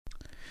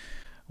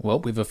Well,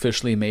 we've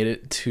officially made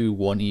it to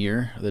 1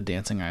 year of the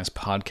Dancing Eyes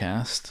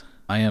podcast.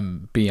 I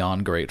am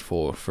beyond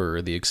grateful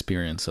for the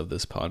experience of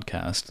this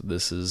podcast.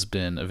 This has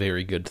been a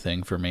very good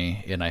thing for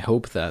me, and I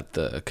hope that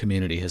the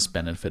community has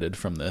benefited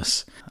from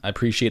this. I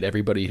appreciate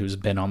everybody who's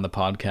been on the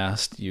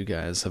podcast. You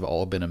guys have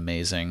all been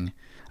amazing.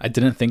 I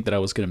didn't think that I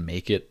was going to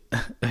make it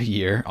a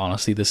year.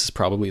 Honestly, this is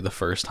probably the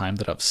first time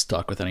that I've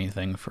stuck with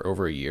anything for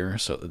over a year,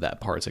 so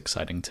that part's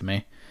exciting to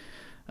me.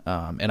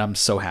 And I'm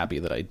so happy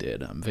that I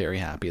did. I'm very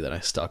happy that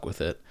I stuck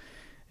with it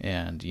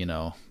and,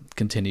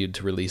 continued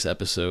to release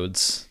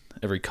episodes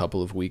every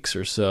couple of weeks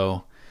or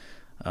so.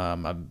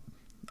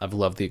 I've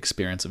loved the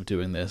experience of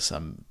doing this.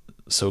 I'm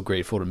so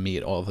grateful to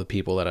meet all of the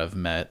people that I've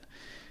met.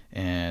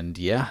 And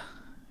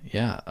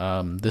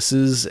this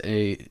is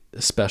a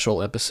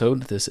special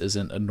episode. This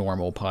isn't a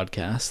normal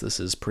podcast. This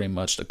is pretty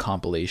much a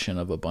compilation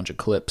of a bunch of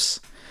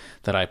clips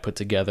that I put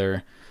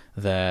together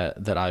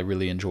that I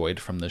really enjoyed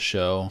from the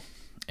show.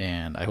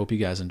 And I hope you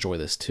guys enjoy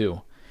this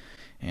too.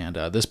 And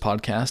this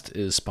podcast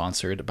is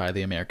sponsored by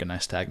the American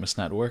Nystagmus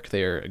Network.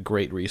 They're a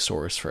great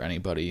resource for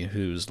anybody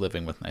who's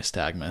living with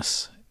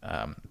nystagmus.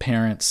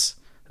 Parents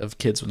of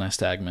kids with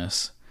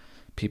nystagmus,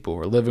 people who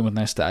are living with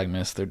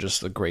nystagmus, they're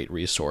just a great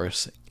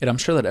resource. And I'm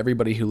sure that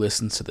everybody who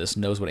listens to this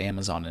knows what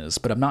Amazon is,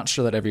 but I'm not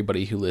sure that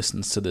everybody who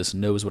listens to this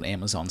knows what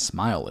Amazon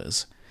Smile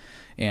is.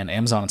 And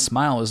Amazon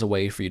Smile is a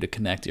way for you to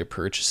connect your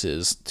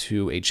purchases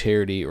to a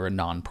charity or a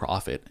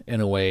nonprofit in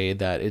a way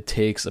that it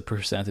takes a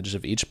percentage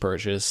of each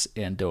purchase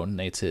and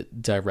donates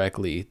it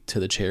directly to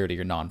the charity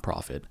or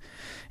nonprofit.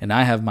 And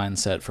I have mine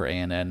set for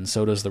ANN, and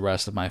so does the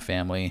rest of my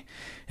family.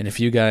 And if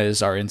you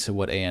guys are into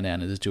what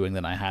ANN is doing,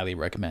 then I highly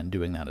recommend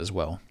doing that as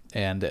well.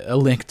 And a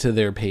link to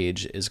their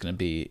page is going to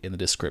be in the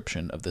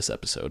description of this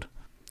episode.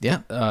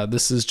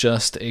 This is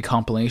just a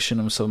compilation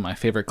of some of my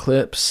favorite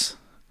clips.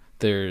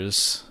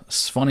 There's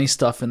funny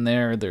stuff in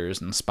there. There's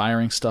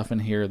inspiring stuff in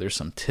here. There's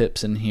some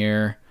tips in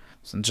here.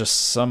 And just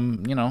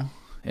some,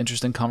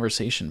 interesting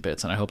conversation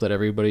bits. And I hope that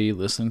everybody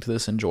listening to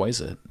this enjoys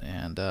it.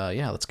 And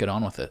let's get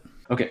on with it.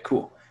 Okay,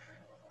 cool.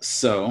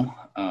 So,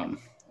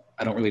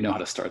 I don't really know how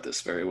to start this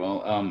very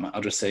well.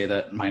 I'll just say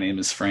that my name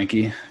is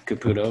Frankie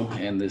Caputo,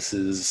 and this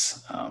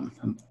is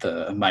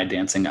my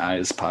Dancing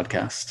Eyes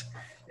podcast.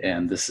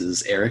 And this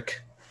is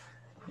Eric.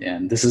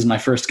 And this is my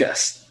first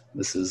guest.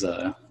 This is...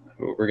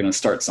 we're going to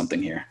start something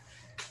here.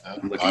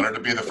 I'm honored to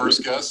be the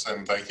first guest,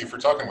 and thank you for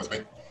talking with me.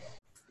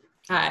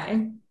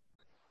 Hi.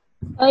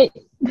 Hi.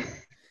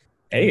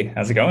 Hey,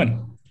 how's it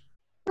going?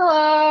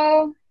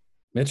 Hello.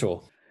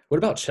 Mitchell. What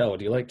about Chell?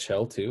 Do you like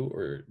Chell too,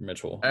 or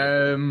Mitchell? I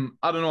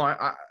don't know.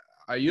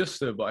 I used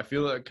to, but I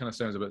feel like it kind of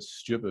sounds a bit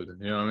stupid.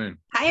 You know what I mean?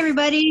 Hi,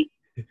 everybody.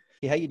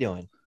 Hey, how you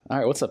doing? All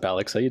right, what's up,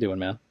 Alex? How you doing,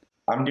 man?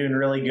 I'm doing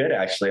really good,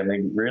 actually.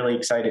 I'm really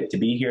excited to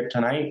be here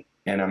tonight,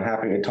 and I'm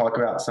happy to talk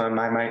about some of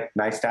my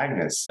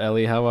nystagmus.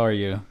 Ellie, how are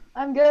you?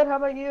 I'm good. How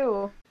about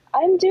you?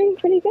 I'm doing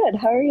pretty good.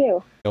 How are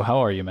you? Oh, how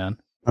are you, man?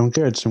 I'm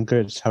good.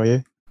 How are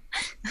you?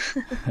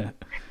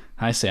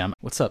 Hi, Sam.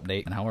 What's up,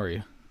 Nate? And how are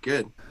you?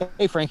 Good.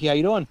 Hey, Frankie, how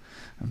you doing?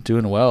 I'm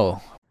doing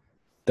well.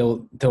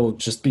 They'll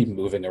just be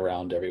moving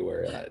around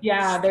everywhere.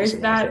 Yeah, there's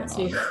that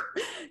too.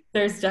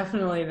 There's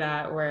definitely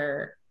that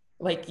where,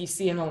 like, you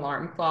see an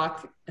alarm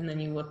clock and then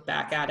you look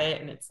back at it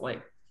and it's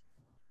like...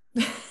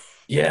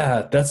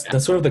 Yeah, that's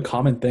sort of the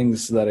common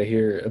things that I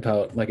hear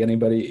about, like,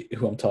 anybody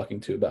who I'm talking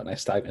to about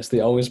nystagmus.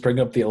 They always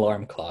bring up the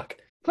alarm clock.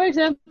 For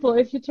example,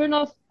 if you turn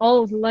off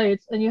all of the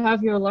lights and you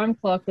have your alarm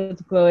clock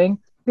that's glowing,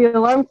 the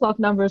alarm clock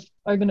numbers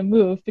are going to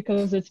move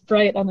because it's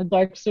bright on a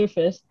dark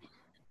surface.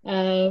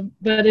 But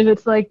if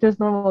it's like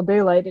just normal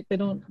daylight, they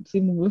don't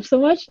seem to move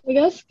so much, I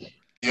guess.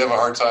 You have a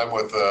hard time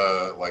with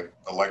like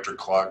electric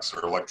clocks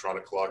or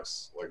electronic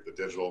clocks, like the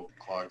digital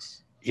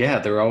clocks? Yeah,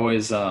 they're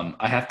always, I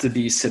have to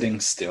be sitting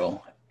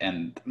still,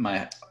 and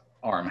my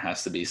arm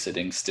has to be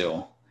sitting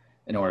still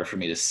in order for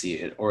me to see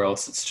it, or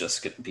else it's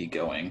just going to be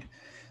going.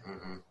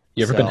 Mm-hmm.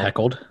 You ever been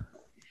heckled?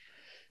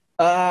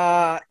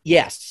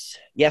 Yes.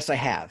 Yes, I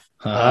have.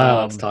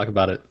 Let's talk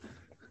about it.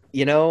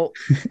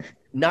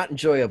 Not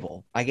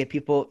enjoyable. I get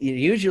people,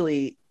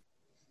 usually,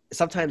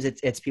 sometimes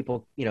it's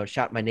people,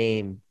 shout my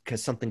name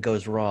because something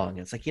goes wrong.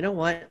 It's like, you know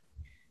what?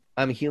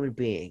 I'm a human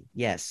being.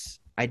 Yes,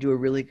 I do a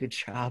really good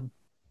job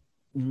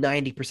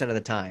 90% of the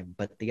time,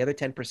 but the other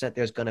 10%,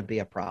 there's going to be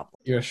a problem.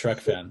 You're a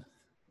Shrek fan.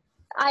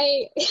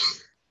 I don't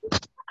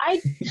know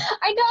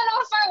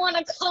if I want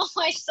to call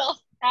myself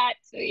that,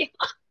 to be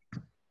honest.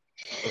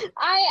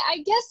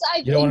 I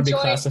guess You don't want to be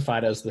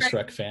classified as the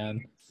Shrek fan.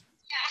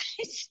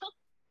 Yeah,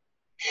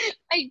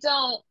 I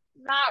don't.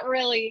 Not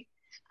really.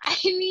 I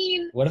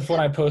mean... What if when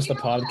I post a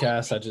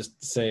podcast, I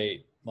just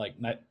say, like,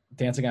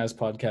 Dancing Eyes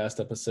Podcast,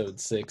 Episode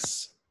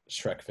 6,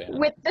 Shrek fan?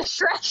 With the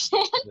Shrek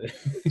fan?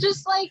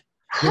 Just like...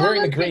 You're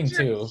wearing the green,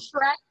 too.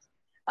 Shrek.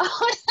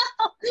 Oh,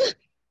 no.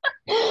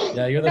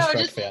 Yeah, you're the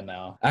Shrek fan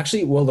now.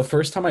 Actually, well, the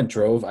first time I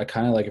drove, I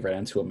kind of like ran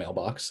into a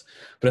mailbox,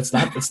 but it's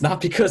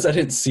not because I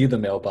didn't see the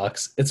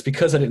mailbox. It's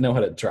because I didn't know how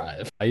to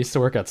drive. I used to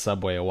work at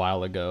Subway a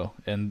while ago,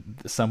 and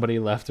somebody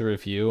left a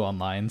review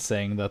online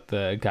saying that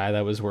the guy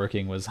that was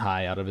working was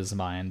high out of his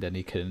mind and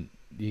he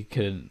you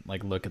couldn't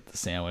like look at the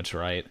sandwich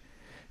right.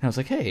 And I was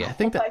like, hey, I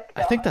think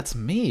that's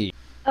me.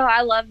 Oh,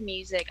 I love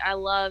music. I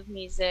love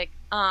music.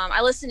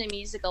 I listen to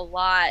music a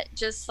lot,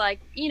 just like,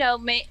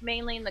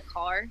 mainly in the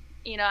car.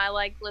 I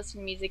like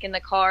listening to music in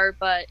the car,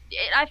 but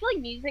I feel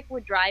like music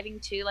with driving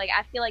too. Like,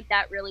 I feel like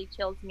that really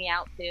chills me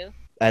out too.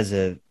 As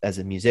a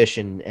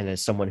musician and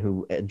as someone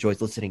who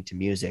enjoys listening to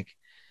music,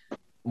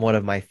 one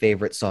of my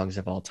favorite songs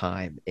of all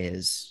time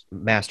is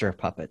Master of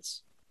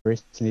Puppets.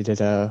 Recently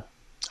did a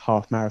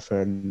half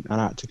marathon and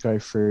I had to go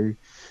through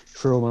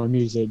all my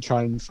music,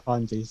 try and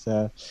find this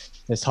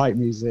hype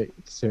music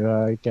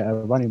to get a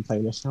running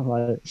playlist. I'm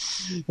like,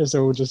 it's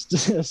all just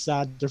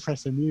sad,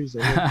 depressing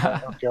music.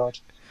 Oh god.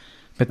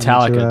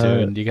 Metallica,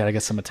 dude. You gotta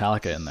get some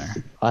Metallica in there.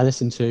 I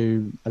listen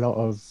to a lot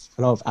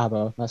of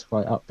ABBA. That's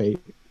quite upbeat.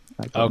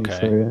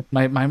 Okay.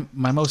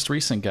 My most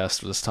recent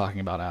guest was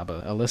talking about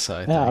ABBA,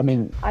 Alyssa. I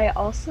think. I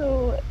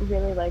also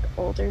really like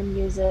older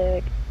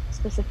music.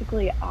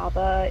 Specifically,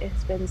 ABBA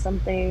has been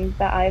something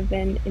that I've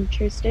been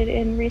interested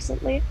in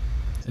recently.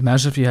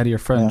 Imagine if you had your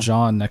friend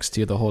John next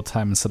to you the whole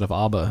time instead of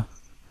ABBA.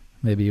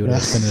 Maybe you would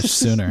have finished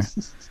sooner.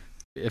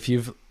 If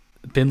you've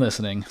been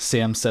listening,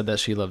 Sam said that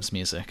she loves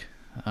music.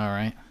 All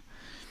right.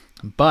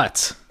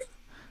 But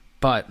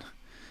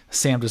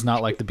Sam does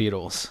not like the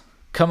Beatles.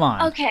 Come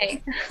on.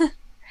 Okay.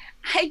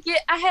 I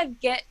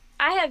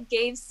have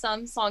gave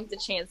some songs a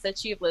chance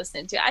that you've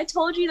listened to. I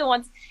told you the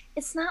ones.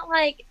 It's not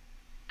like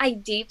I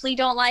deeply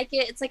don't like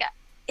it. It's like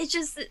it's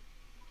just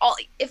all.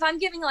 If I'm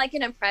giving like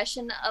an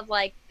impression of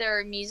like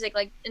their music,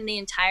 like in the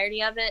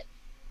entirety of it,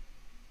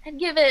 I'd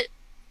give it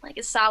like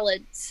a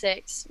solid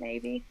 6,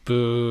 maybe.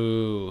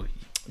 Boo!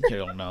 You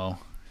don't know.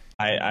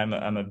 I'm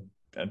a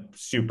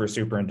super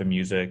into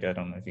music. I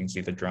don't know if you can see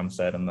the drum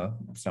set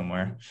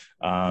somewhere.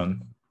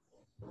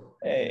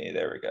 Hey,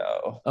 there we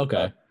go.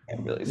 Okay.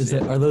 Can't really see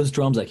are those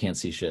drums? I can't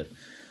see shit.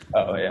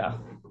 Oh yeah.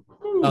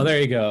 Oh,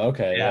 there you go.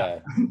 Okay, yeah.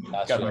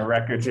 Gotcha. Got my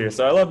records here.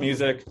 So I love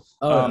music.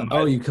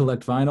 You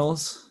collect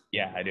vinyls?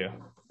 Yeah, I do.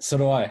 So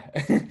do I.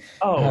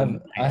 Oh,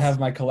 nice. I have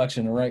my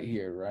collection right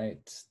here.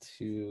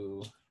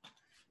 Here's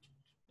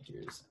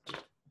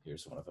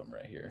one of them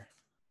right here.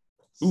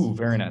 Ooh,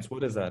 very nice.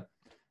 What is that?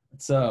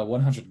 It's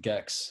 100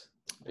 Gex.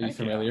 Are you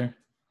familiar? Yeah.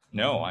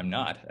 No, I'm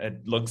not.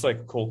 It looks like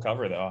a cool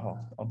cover though.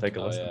 I'll take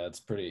a listen. Yeah, it's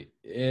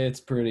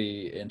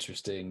pretty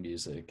interesting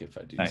music, if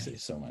I do say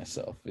so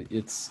myself.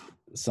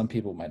 Some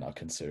people might not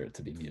consider it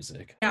to be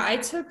music. Yeah, I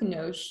took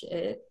no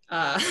shit.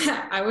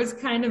 I was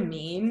kind of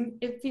mean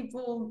if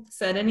people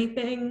said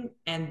anything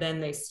and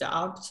then they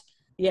stopped.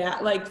 Yeah,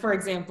 like for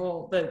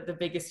example, the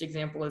biggest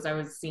example is I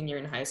was a senior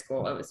in high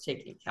school. I was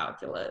taking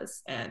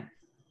calculus and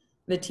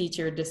the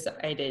teacher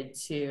decided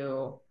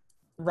to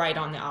write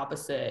on the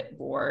opposite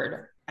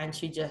board. And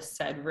she just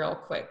said real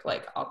quick,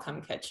 like, I'll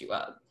come catch you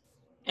up.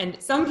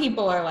 And some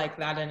people are like,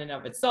 that in and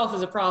of itself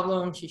is a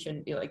problem. She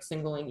shouldn't be like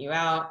singling you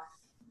out.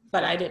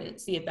 But I didn't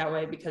see it that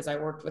way because I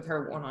worked with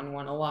her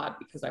one-on-one a lot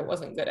because I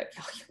wasn't good at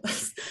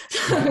calculus.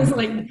 So I was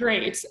like,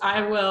 great,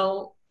 I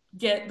will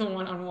get the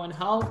one-on-one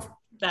help.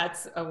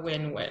 That's a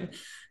win-win.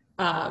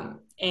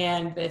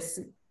 And this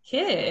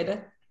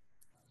kid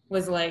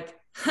was like,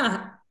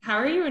 how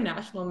are you a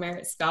National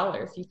Merit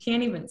Scholar if you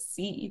can't even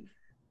see?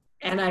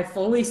 And I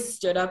fully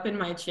stood up in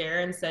my chair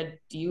and said,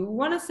 do you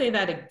want to say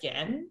that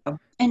again?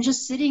 And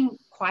just sitting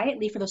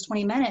quietly for those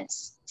 20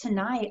 minutes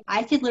tonight,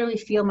 I could literally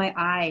feel my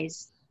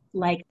eyes,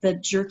 like the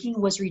jerking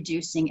was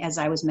reducing as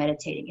I was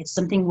meditating. It's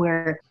something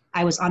where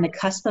I was on the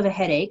cusp of a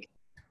headache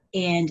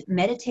and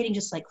meditating,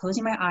 just like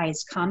closing my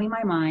eyes, calming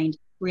my mind,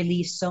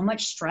 relieved so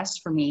much stress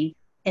for me.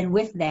 And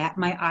with that,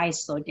 my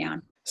eyes slowed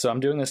down. So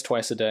I'm doing this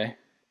twice a day,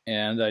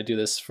 and I do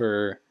this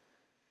for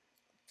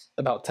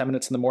about 10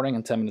 minutes in the morning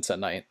and 10 minutes at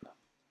night.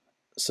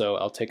 So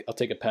I'll take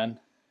a pen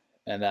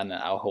and then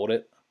I'll hold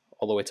it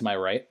all the way to my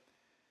right.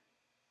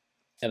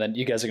 And then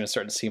you guys are going to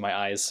start to see my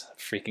eyes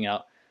freaking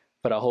out.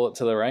 But I'll hold it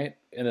to the right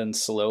and then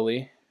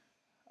slowly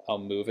I'll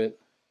move it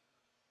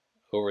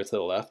over to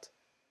the left.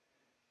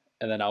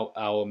 And then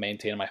I'll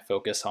maintain my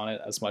focus on it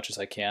as much as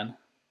I can.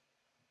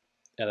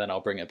 And then I'll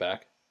bring it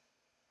back.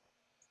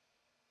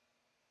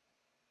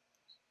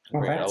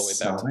 Bring it all the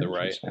way back to the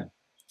right.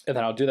 And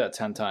then I'll do that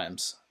 10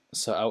 times.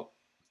 So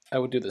I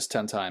would do this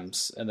 10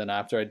 times, and then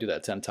after I do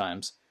that 10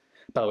 times,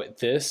 by the way,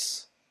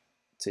 this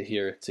to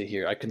here,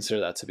 I consider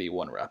that to be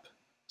 1 rep.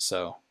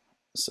 So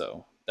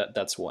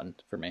that's 1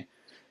 for me.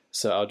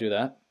 So I'll do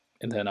that,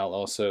 and then I'll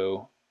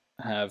also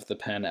have the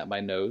pen at my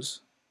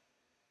nose,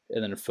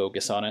 and then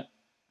focus on it,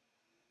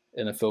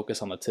 and then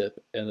focus on the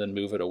tip, and then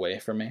move it away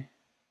from me,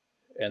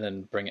 and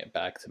then bring it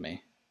back to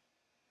me,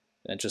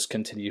 and just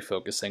continue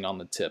focusing on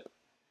the tip.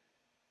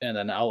 And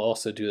then I'll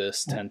also do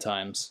this 10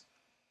 times.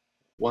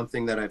 One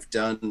thing that I've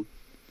done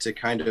to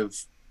kind of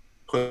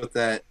put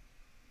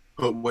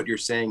what you're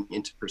saying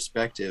into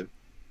perspective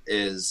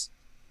is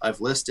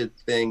I've listed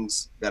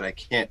things that I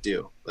can't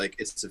do. Like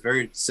it's a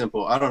very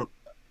simple, I don't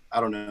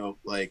know,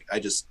 like I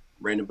just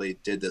randomly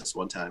did this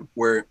one time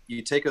where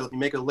you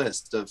make a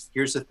list of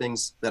here's the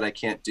things that I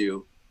can't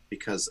do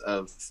because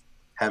of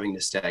having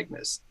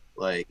nystagmus.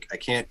 Like I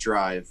can't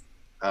drive,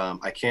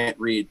 I can't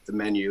read the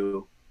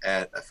menu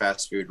at a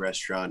fast food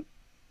restaurant.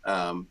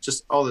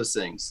 Just all those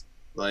things.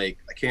 Like,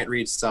 I can't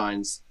read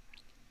signs.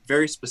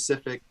 Very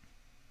specific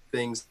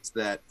things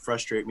that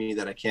frustrate me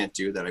that I can't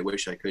do, that I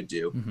wish I could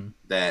do,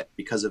 that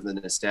because of the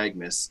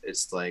nystagmus,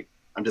 it's like,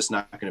 I'm just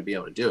not going to be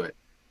able to do it.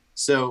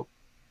 So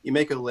you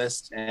make a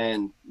list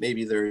and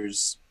maybe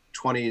there's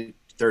 20,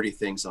 30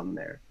 things on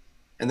there.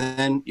 And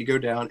then you go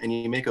down and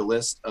you make a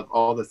list of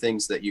all the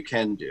things that you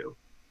can do.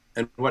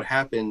 And what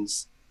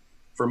happens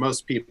for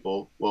most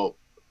people, well,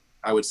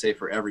 I would say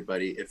for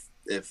everybody,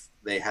 if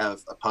they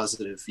have a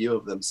positive view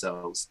of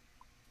themselves,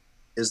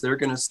 is they're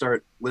going to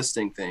start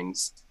listing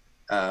things,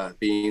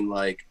 being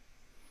like,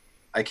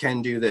 I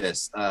can do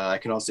this. I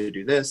can also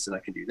do this, and I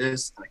can do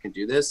this, and I can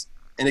do this.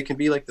 And it can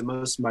be like the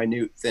most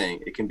minute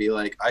thing. It can be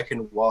like, I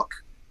can walk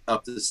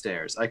up the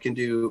stairs. I can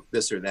do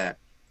this or that.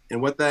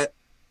 And what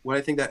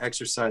I think that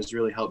exercise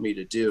really helped me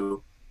to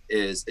do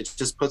is it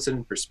just puts it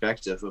in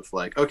perspective of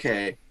like,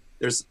 okay,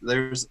 there's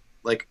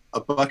like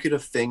a bucket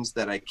of things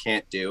that I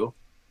can't do.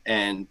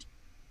 And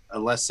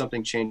unless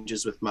something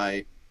changes with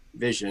my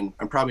vision,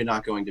 I'm probably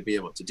not going to be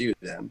able to do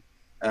them.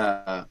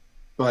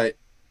 But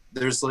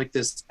there's like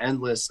this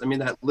endless, I mean,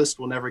 that list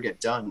will never get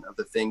done of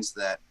the things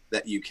that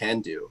you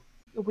can do.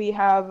 We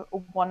have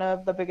one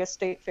of the biggest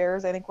state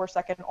fairs. I think we're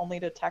second only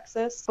to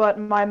Texas. But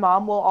my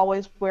mom will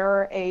always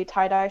wear a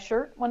tie-dye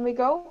shirt when we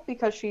go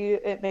because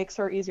it makes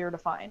her easier to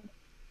find.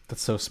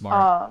 That's so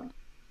smart.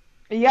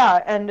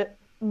 Yeah, and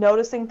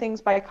noticing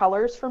things by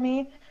colors for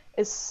me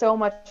is so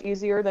much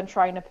easier than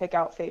trying to pick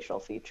out facial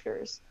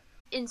features.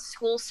 In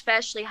school,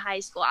 especially high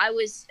school, I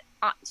was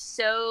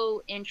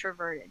so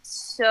introverted.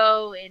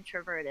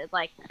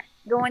 Like,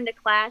 going to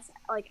class,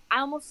 like,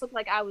 I almost looked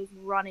like I was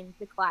running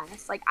to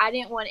class. Like, I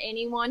didn't want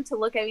anyone to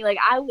look at me. Like,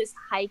 I was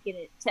hiking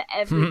it to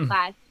every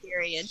class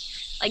period.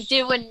 Like,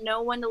 didn't want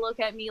no one to look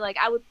at me. Like,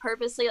 I would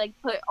purposely, like,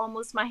 put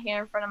almost my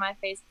hair in front of my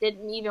face.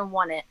 Didn't even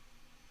want it.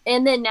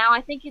 And then now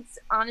I think it's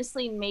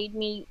honestly made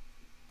me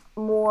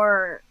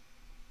more,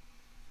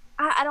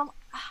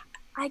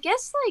 I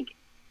guess, like,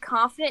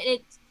 confident.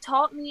 It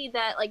taught me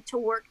that, like, to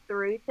work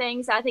through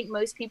things. I think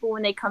most people,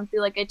 when they come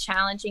through, like, a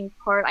challenging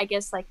part, I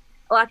guess, like,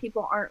 a lot of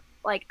people aren't,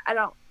 like,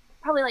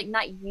 probably, like,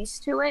 not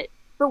used to it.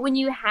 But when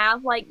you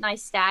have, like,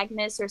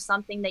 nystagmus or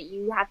something that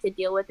you have to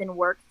deal with and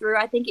work through,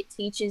 I think it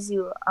teaches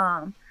you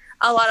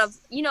a lot of,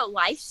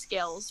 life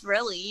skills,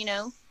 really,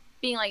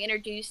 being, like,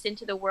 introduced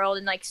into the world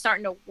and, like,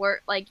 starting to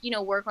work, like,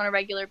 work on a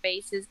regular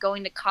basis,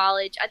 going to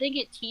college. I think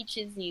it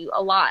teaches you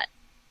a lot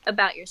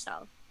about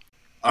yourself.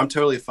 I'm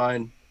totally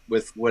fine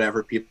with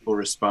whatever people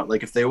respond.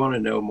 Like, if they want to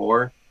know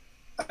more,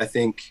 I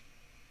think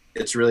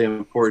it's really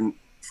important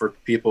for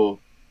people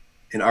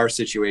in our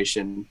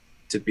situation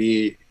to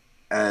be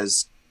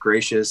as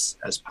gracious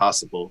as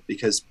possible,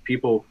 because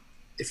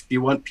if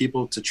you want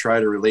people to try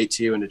to relate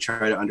to you and to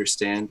try to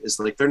understand, is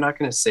like, they're not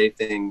going to say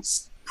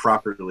things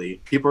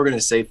properly. People are going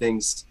to say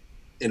things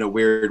in a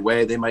weird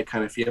way. They might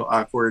kind of feel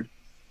awkward.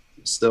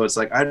 So it's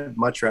like, I'd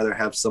much rather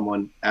have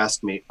someone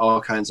ask me all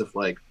kinds of,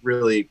 like,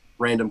 really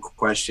random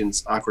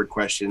questions, awkward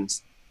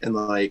questions, and,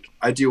 like,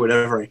 I do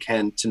whatever I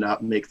can to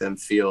not make them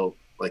feel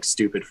like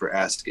stupid for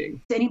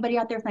asking. To anybody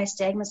out there with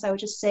nystagmus, I would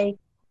just say,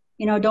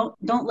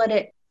 don't let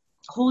it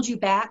hold you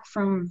back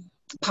from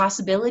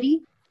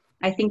possibility.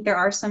 I think there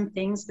are some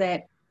things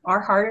that are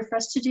harder for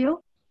us to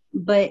do,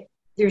 but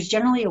there's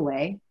generally a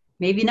way.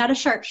 Maybe not a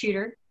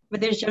sharpshooter, but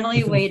there's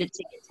generally a way to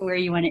take it to where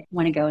you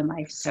want to go in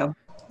life. So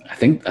I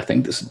think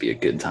this would be a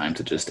good time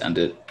to just end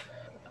it.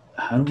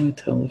 How do I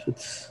tell if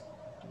it's...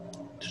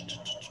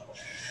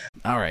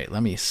 All right,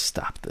 let me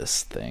stop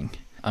this thing.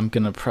 I'm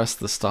going to press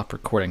the stop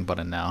recording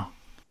button now.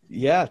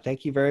 Yeah,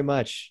 thank you very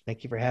much.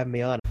 Thank you for having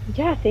me on.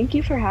 Yeah, thank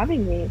you for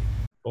having me.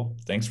 Cool.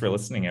 Thanks for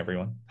listening,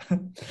 everyone.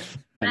 And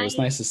it was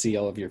nice to see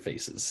all of your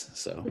faces.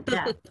 So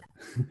yeah,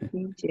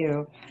 me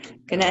too.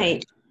 Good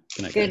night.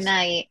 Good night. Good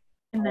night.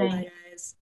 Good night.